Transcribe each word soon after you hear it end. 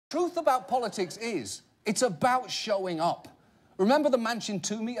Truth about politics is, it's about showing up. Remember the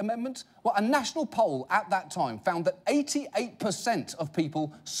Manchin-Toomey amendment? Well, a national poll at that time found that 88% of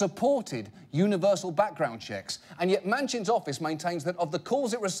people supported universal background checks, and yet Manchin's office maintains that of the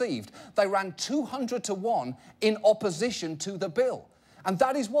calls it received, they ran 200 to 1 in opposition to the bill. And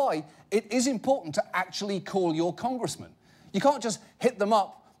that is why it is important to actually call your congressman. You can't just hit them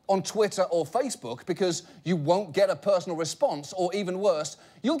up on Twitter or Facebook, because you won't get a personal response, or even worse,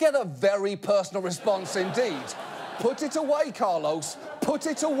 you'll get a very personal response indeed. Put it away, Carlos. Put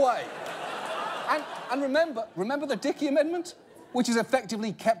it away. And remember the Dickey amendment, which has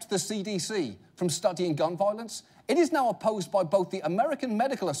effectively kept the CDC from studying gun violence? It is now opposed by both the American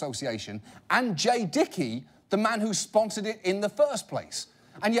Medical Association and J. Dickey, the man who sponsored it in the first place.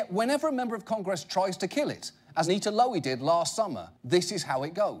 And yet, whenever a member of Congress tries to kill it, as Nita Lowey did last summer, this is how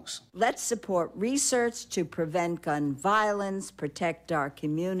it goes. Let's support research to prevent gun violence, protect our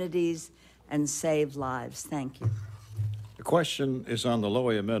communities, and save lives. Thank you. The question is on the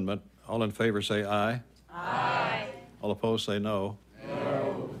Lowey amendment. All in favor say aye. Aye. All opposed say no.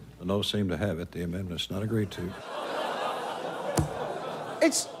 No. The noes seem to have it. The amendment's not agreed to.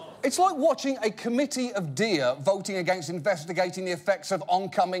 It's like watching a committee of deer voting against investigating the effects of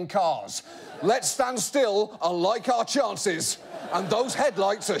oncoming cars. Let's stand still and like our chances, and those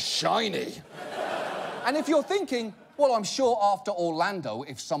headlights are shiny. And if you're thinking, well, I'm sure after Orlando,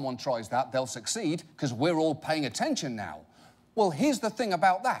 if someone tries that, they'll succeed, because we're all paying attention now. Well, here's the thing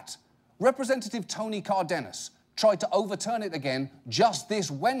about that. Representative Tony Cardenas tried to overturn it again just this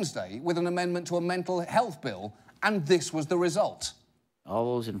Wednesday with an amendment to a mental health bill, and this was the result.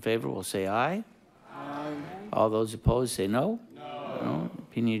 All those in favor will say aye. Aye. All those opposed say no. No.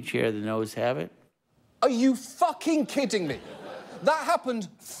 Opinion of the chair, the noes have it. Are you fucking kidding me? That happened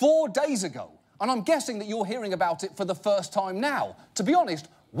 4 days ago, and I'm guessing that you're hearing about it for the first time now. To be honest,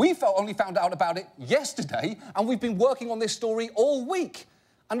 we only found out about it yesterday, and we've been working on this story all week.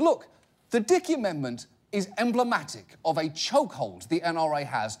 And look, the Dickey Amendment is emblematic of a chokehold the NRA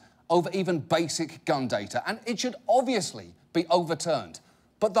has over even basic gun data, and it should obviously be overturned.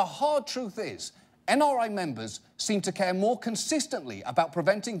 But the hard truth is, NRA members seem to care more consistently about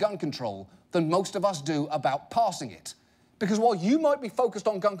preventing gun control than most of us do about passing it. Because while you might be focused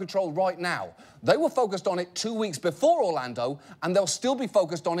on gun control right now, they were focused on it 2 weeks before Orlando, and they'll still be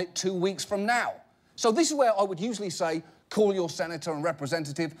focused on it 2 weeks from now. So this is where I would usually say, call your senator and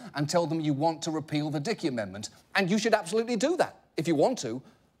representative and tell them you want to repeal the Dickey Amendment. And you should absolutely do that if you want to,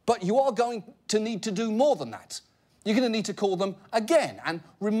 but you are going to need to do more than that. You're going to need to call them again and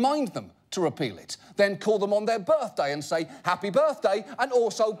remind them to repeal it. Then call them on their birthday and say, happy birthday, and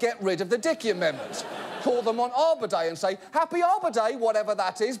also get rid of the Dickey Amendment. Call them on Arbor Day and say, happy Arbor Day, whatever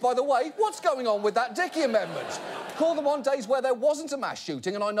that is. By the way, what's going on with that Dickey Amendment? Call them on days where there wasn't a mass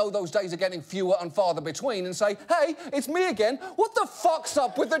shooting, and I know those days are getting fewer and farther between, and say, hey, it's me again. What the fuck's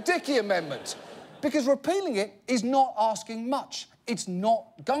up with the Dickey Amendment? Because repealing it is not asking much. It's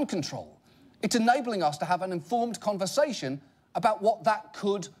not gun control. It's enabling us to have an informed conversation about what that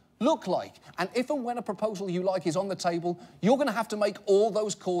could look like. And if and when a proposal you like is on the table, you're going to have to make all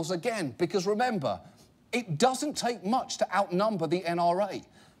those calls again. Because remember, it doesn't take much to outnumber the NRA.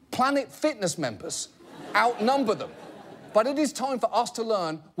 Planet Fitness members outnumber them. But it is time for us to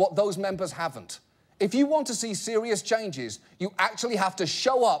learn what those members haven't. If you want to see serious changes, you actually have to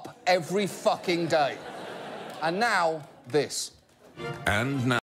show up every fucking day. And now, this. And now.